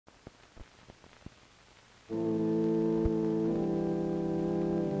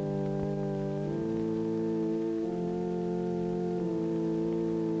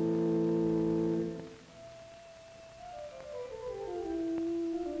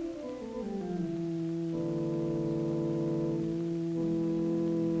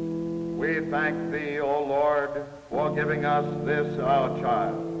We thank Thee, O Lord, for giving us this our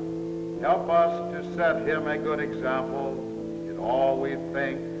child. Help us to set him a good example in all we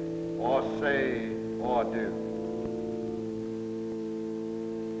think or say or do.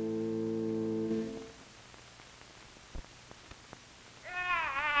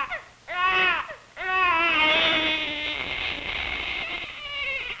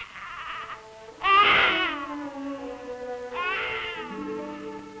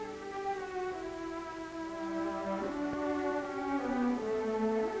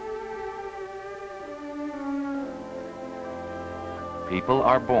 People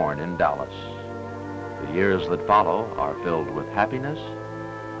are born in Dallas. The years that follow are filled with happiness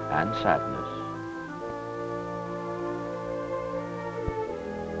and sadness.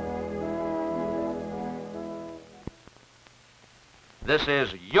 This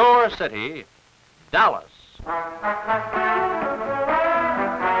is your city, Dallas.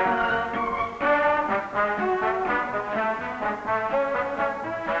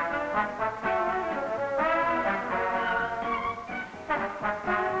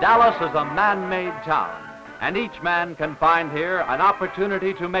 Dallas is a man-made town, and each man can find here an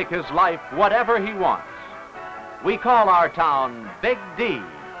opportunity to make his life whatever he wants. We call our town Big D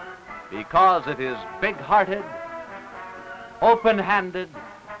because it is big-hearted, open-handed,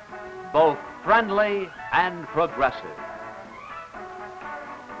 both friendly and progressive.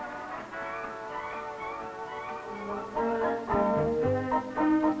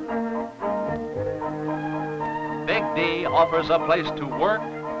 Big D offers a place to work,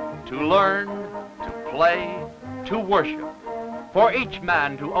 to learn, to play, to worship, for each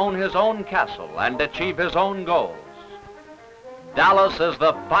man to own his own castle and achieve his own goals. Dallas is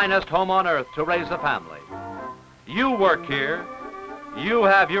the finest home on earth to raise a family. You work here, you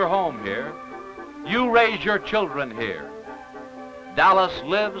have your home here, you raise your children here. Dallas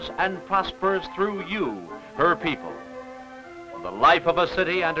lives and prospers through you, her people. The life of a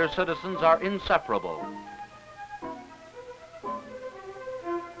city and her citizens are inseparable.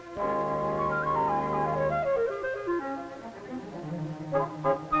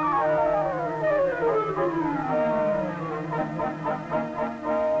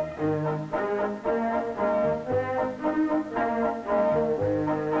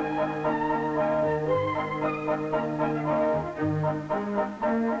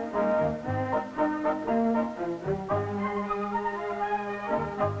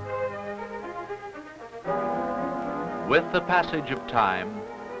 With the passage of time,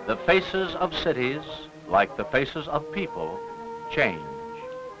 the faces of cities, like the faces of people, change.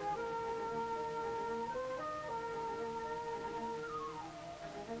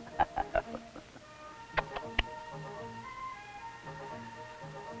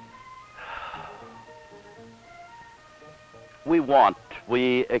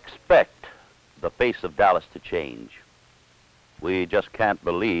 We expect the face of Dallas to change. We just can't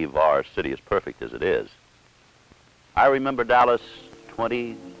believe our city is perfect as it is. I remember Dallas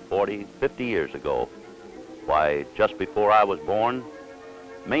 20, 40, 50 years ago. Why, just before I was born,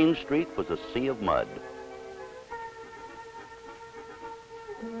 Main Street was a sea of mud.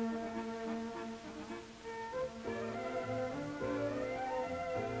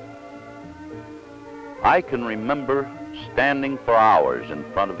 I can remember standing for hours in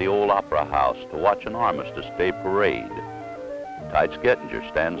front of the old Opera House to watch an Armistice Day parade. Tides Gettinger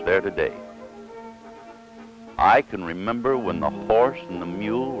stands there today. I can remember when the horse and the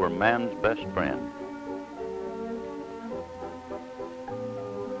mule were man's best friend.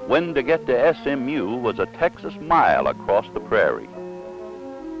 When to get to SMU was a Texas mile across the prairie.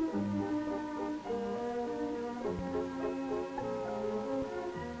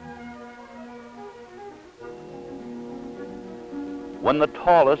 When the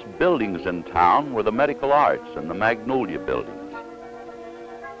tallest buildings in town were the Medical Arts and the Magnolia buildings.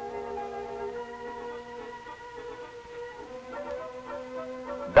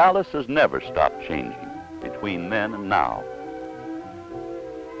 Dallas has never stopped changing between then and now.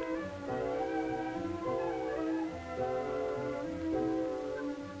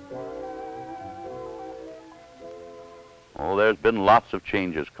 Oh, there's been lots of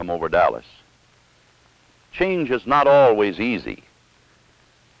changes come over Dallas. Change is not always easy.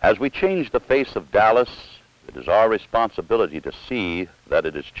 As we change the face of Dallas, it is our responsibility to see that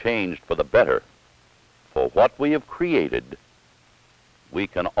it is changed for the better. For what we have created, we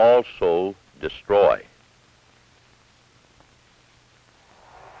can also destroy.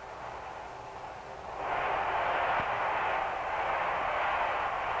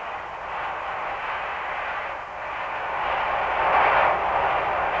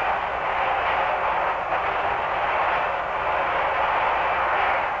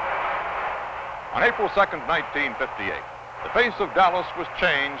 On April 2nd, 1958, the face of Dallas was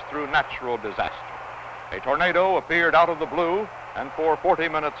changed through natural disaster. A tornado appeared out of the blue, and for 40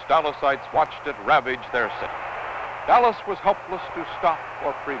 minutes, Dallasites watched it ravage their city. Dallas was helpless to stop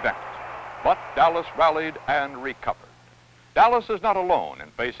or prevent it, but Dallas rallied and recovered. Dallas is not alone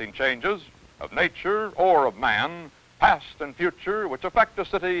in facing changes of nature or of man, past and future, which affect a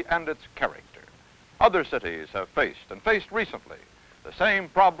city and its character. Other cities have faced, and faced recently, the same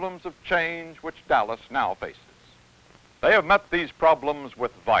problems of change which Dallas now faces. They have met these problems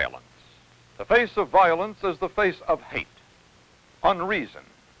with violence. The face of violence is the face of hate, unreason,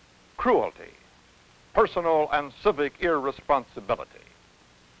 cruelty, personal and civic irresponsibility.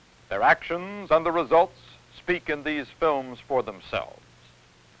 Their actions and the results speak in these films for themselves.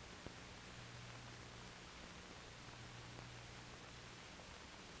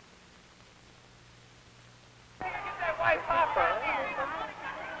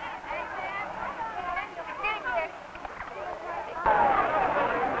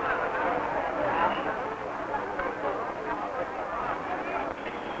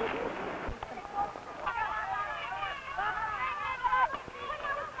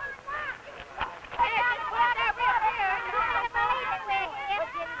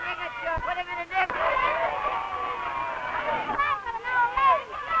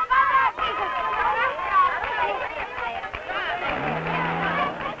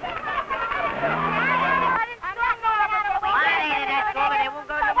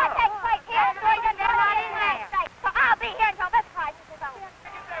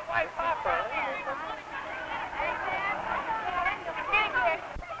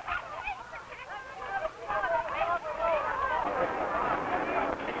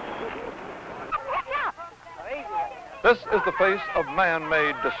 This is the face of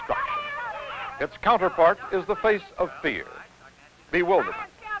man-made destruction. Its counterpart is the face of fear, bewilderment,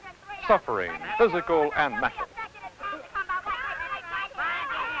 suffering, physical and mental.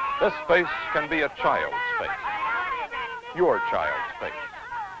 This face can be a child's face, your child's face.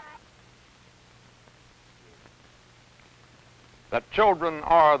 That children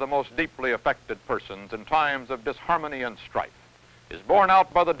are the most deeply affected persons in times of disharmony and strife is borne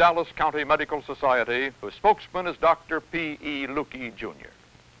out by the Dallas County Medical Society, whose spokesman is Dr. P.E. Lukey, Jr.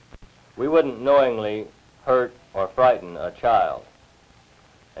 We wouldn't knowingly hurt or frighten a child.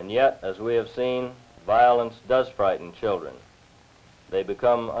 And yet, as we have seen, violence does frighten children. They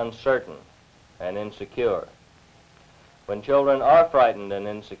become uncertain and insecure. When children are frightened and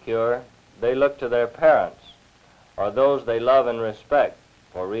insecure, they look to their parents or those they love and respect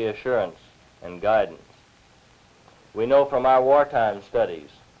for reassurance and guidance. We know from our wartime studies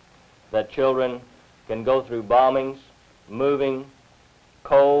that children can go through bombings, moving,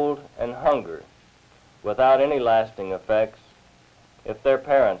 cold, and hunger without any lasting effects if their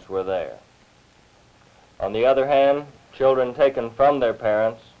parents were there. On the other hand, children taken from their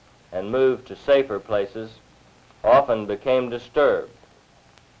parents and moved to safer places often became disturbed.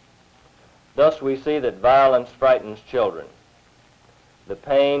 Thus we see that violence frightens children. The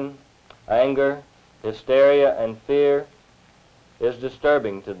pain, anger, hysteria, and fear is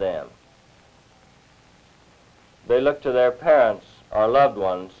disturbing to them. They look to their parents or loved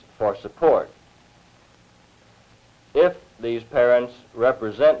ones for support. If these parents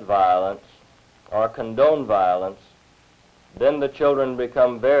represent violence or condone violence, then the children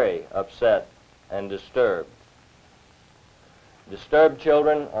become very upset and disturbed. Disturbed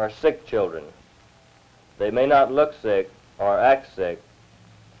children are sick children. They may not look sick or act sick,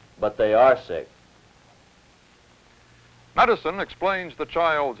 but they are sick. Medicine explains the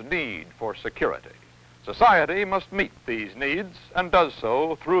child's need for security. Society must meet these needs and does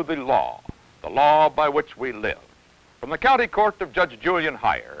so through the law by which we live. From the County Court of Judge Julian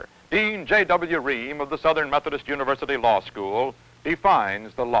Heyer, Dean J.W. Ream of the Southern Methodist University Law School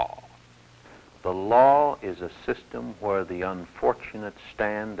defines the law. The law is a system where the unfortunate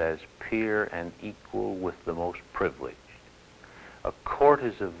stand as peer and equal with the most privileged. A court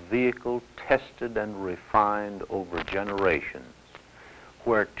is a vehicle tested and refined over generations,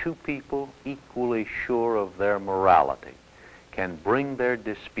 where two people equally sure of their morality can bring their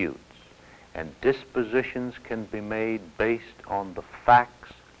disputes, and dispositions can be made based on the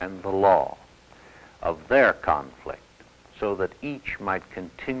facts and the law of their conflict, so that each might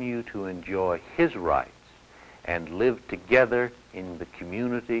continue to enjoy his rights and live together in the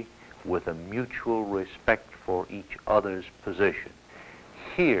community with a mutual respect for each other's position.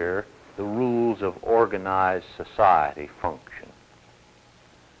 Here, the rules of organized society function.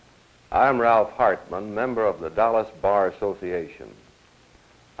 I'm Ralph Hartman, member of the Dallas Bar Association.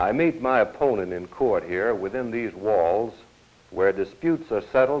 I meet my opponent in court here within these walls where disputes are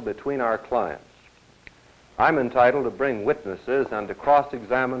settled between our clients. I'm entitled to bring witnesses and to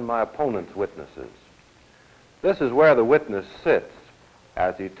cross-examine my opponent's witnesses. This is where the witness sits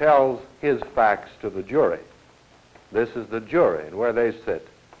as he tells his facts to the jury. This is the jury and where they sit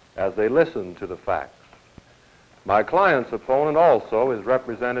as they listen to the facts. My client's opponent also is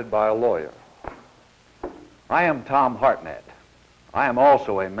represented by a lawyer. I am Tom Hartnett. I am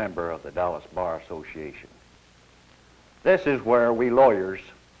also a member of the Dallas Bar Association. This is where we lawyers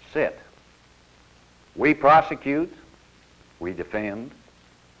sit. We prosecute, we defend,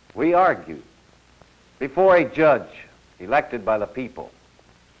 we argue before a judge elected by the people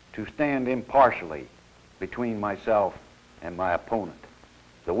to stand impartially between myself and my opponent.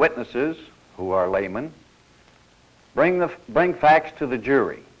 The witnesses, who are laymen, bring facts to the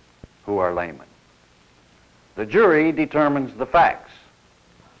jury, who are laymen. The jury determines the facts.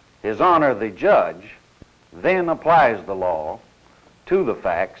 His Honor, the judge, then applies the law to the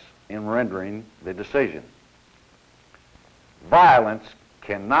facts in rendering the decision. Violence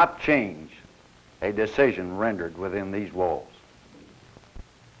cannot change a decision rendered within these walls.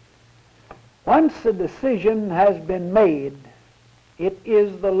 Once a decision has been made, it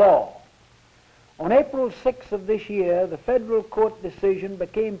is the law. On April 6th of this year, the federal court decision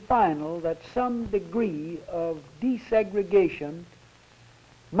became final that some degree of desegregation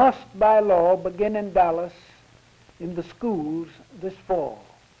must by law begin in Dallas in the schools this fall.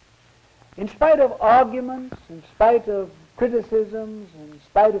 In spite of arguments, in spite of criticisms, in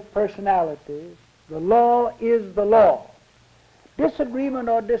spite of personalities, the law is the law. Disagreement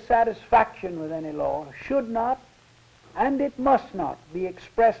or dissatisfaction with any law should not and it must not be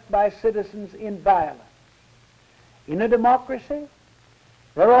expressed by citizens in violence. In a democracy,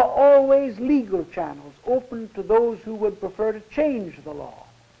 there are always legal channels open to those who would prefer to change the law.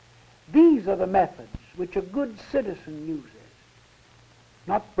 These are the methods which a good citizen uses,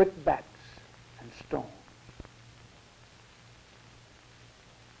 not brickbats and stones.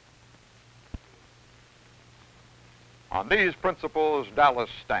 On these principles, Dallas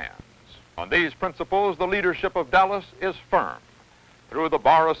stands. On these principles, the leadership of Dallas is firm. Through the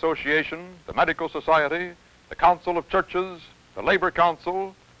Bar Association, the Medical Society, the Council of Churches, the Labor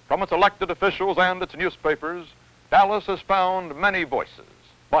Council, from its elected officials and its newspapers, Dallas has found many voices,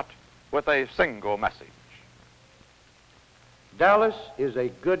 but with a single message. Dallas is a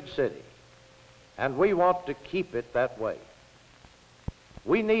good city, and we want to keep it that way.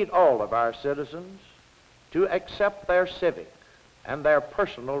 We need all of our citizens to accept their civic and their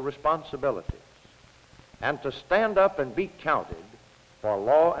personal responsibilities, and to stand up and be counted for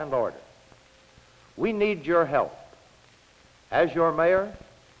law and order. We need your help. As your mayor,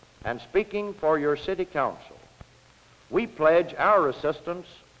 and speaking for your city council, we pledge our assistance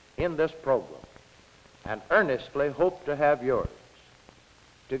in this program, and earnestly hope to have yours.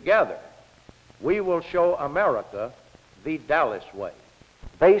 Together, we will show America the Dallas way.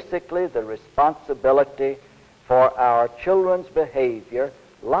 Basically, the responsibility for our children's behavior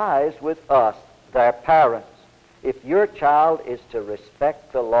lies with us, their parents. If your child is to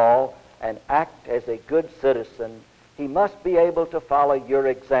respect the law and act as a good citizen, he must be able to follow your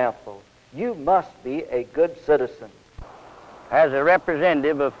example. You must be a good citizen. As a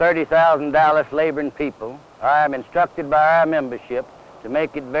representative of 30,000 Dallas laboring people, I am instructed by our membership to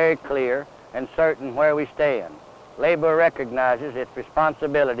make it very clear and certain where we stand. Labor recognizes its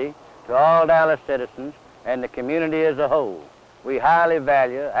responsibility to all Dallas citizens and the community as a whole. We highly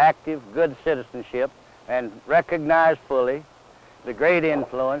value active, good citizenship and recognize fully the great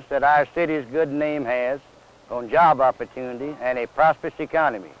influence that our city's good name has on job opportunity and a prosperous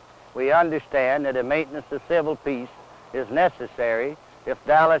economy. We understand that the maintenance of civil peace is necessary if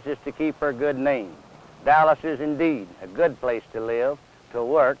Dallas is to keep her good name. Dallas is indeed a good place to live, to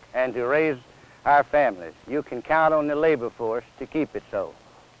work, and to raise our families. You can count on the labor force to keep it so.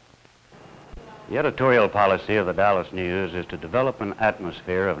 The editorial policy of the Dallas News is to develop an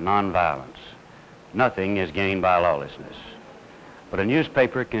atmosphere of nonviolence. Nothing is gained by lawlessness. But a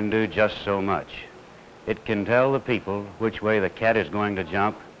newspaper can do just so much. It can tell the people which way the cat is going to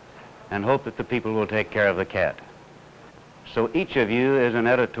jump and hope that the people will take care of the cat. So each of you is an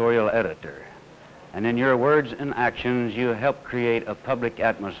editorial editor, and in your words and actions you help create a public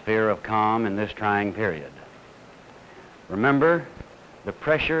atmosphere of calm in this trying period. Remember, the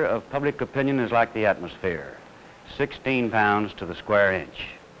pressure of public opinion is like the atmosphere, 16 pounds to the square inch.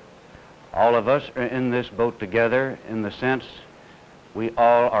 All of us are in this boat together in the sense we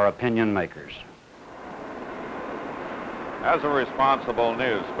all are opinion makers. As a responsible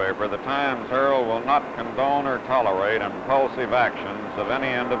newspaper, the Times-Herald will not condone or tolerate impulsive actions of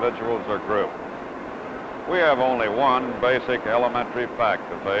any individuals or group. We have only one basic elementary fact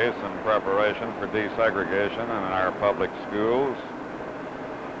to face in preparation for desegregation in our public schools.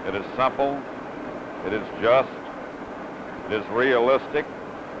 It is simple, it is just, it is realistic,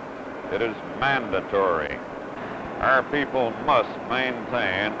 it is mandatory. Our people must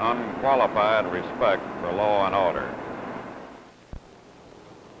maintain unqualified respect for law and order.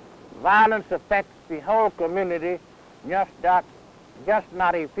 Violence affects the whole community, just not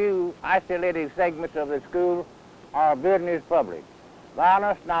a few isolated segments of the school or business public.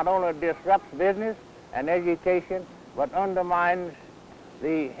 Violence not only disrupts business and education, but undermines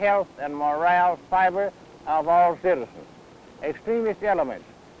the health and morale fiber of all citizens. Extremist elements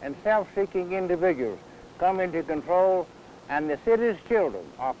and self-seeking individuals come into control, and the city's children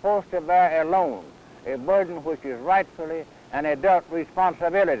are forced to bear alone a burden which is rightfully an adult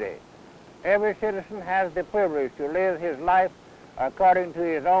responsibility. Every citizen has the privilege to live his life according to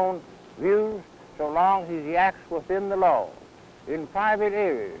his own views, so long as he acts within the law. In private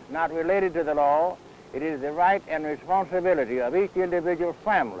areas not related to the law, it is the right and responsibility of each individual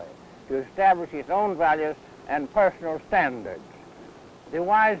family to establish its own values and personal standards. The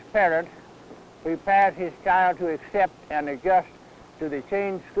wise parent prepares his child to accept and adjust to the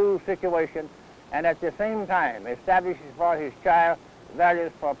changed school situation, and at the same time establishes for his child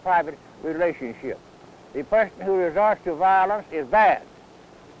values for private relationships. The person who resorts to violence is bad.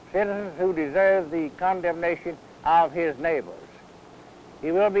 Citizens who deserve the condemnation of his neighbors.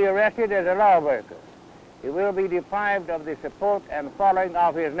 He will be arrested as a lawbreaker. He will be deprived of the support and following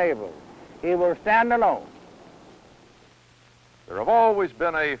of his neighbors. He will stand alone. There have always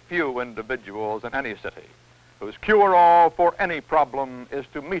been a few individuals in any city whose cure-all for any problem is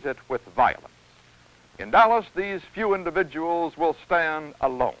to meet it with violence. In Dallas, these few individuals will stand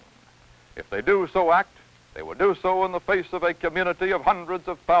alone. If they do so act, they will do so in the face of a community of hundreds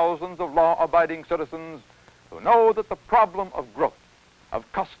of thousands of law-abiding citizens who know that the problem of growth,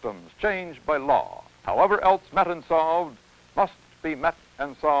 of customs changed by law, however else met and solved, must be met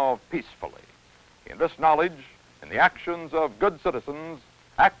and solved peacefully. In this knowledge, in the actions of good citizens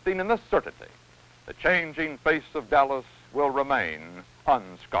acting in this certainty, the changing face of Dallas will remain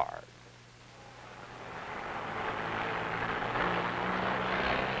unscarred.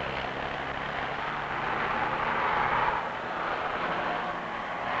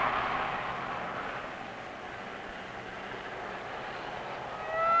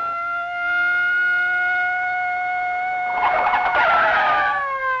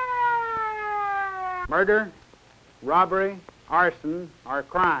 Murder, robbery, arson are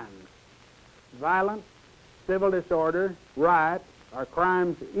crimes. Violence, civil disorder, riot are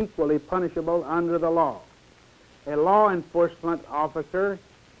crimes equally punishable under the law. A law enforcement officer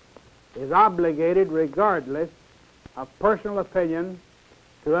is obligated, regardless of personal opinion,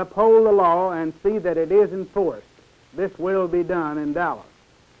 to uphold the law and see that it is enforced. This will be done in Dallas.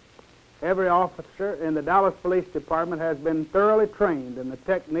 Every officer in the Dallas Police Department has been thoroughly trained in the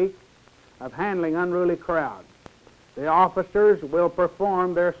technique of handling unruly crowds. The officers will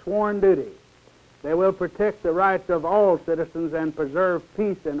perform their sworn duty. They will protect the rights of all citizens and preserve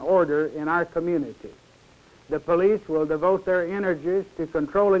peace and order in our community. The police will devote their energies to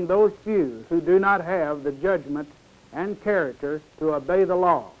controlling those few who do not have the judgment and character to obey the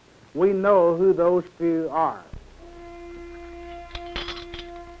law. We know who those few are.